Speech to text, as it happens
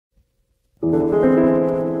I'm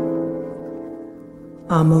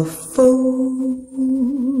a fool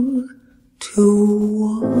to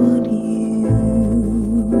want you.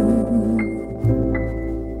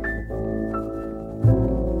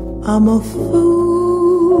 I'm a fool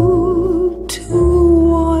to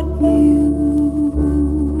want you.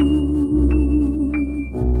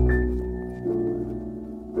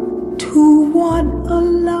 To want a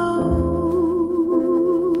love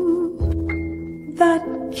that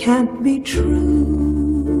can't be true.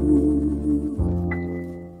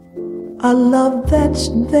 A love that's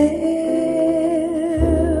there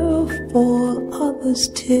for others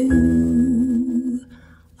too.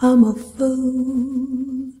 I'm a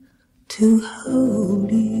fool to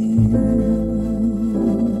hold you.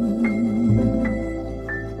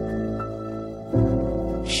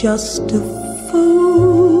 Just a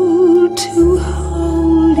fool to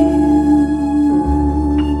hold you.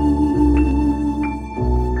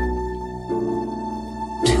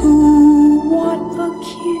 To want a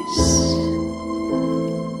kiss,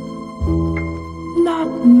 not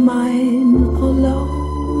mine alone.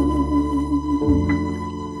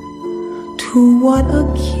 To want a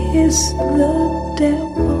kiss the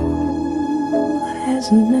devil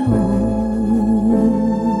has known.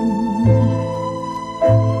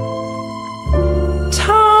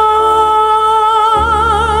 Time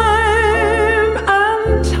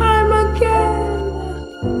and time again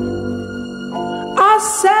I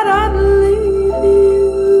said I'd leave you.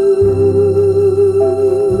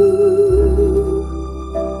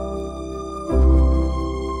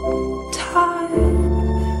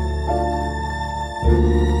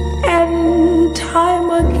 Time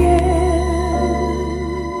again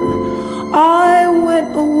I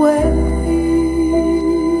went away,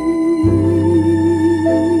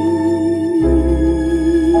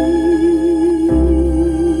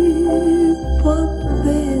 but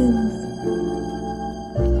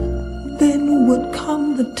then would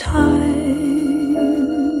come the time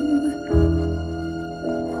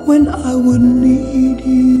when I would need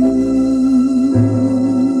you.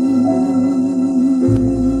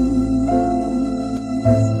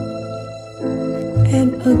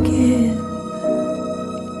 And again,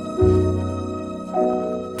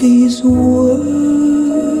 these words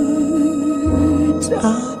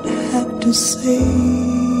I'd have to say.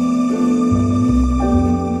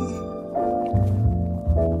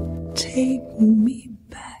 Take me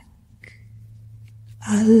back,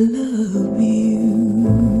 I love you.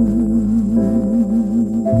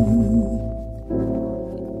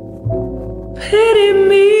 Pity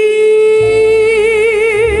me,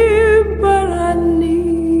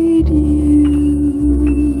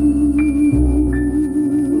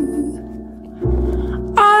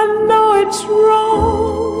 it's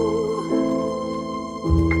wrong,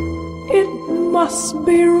 it must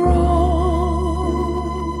be wrong,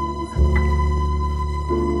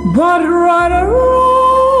 but right or wrong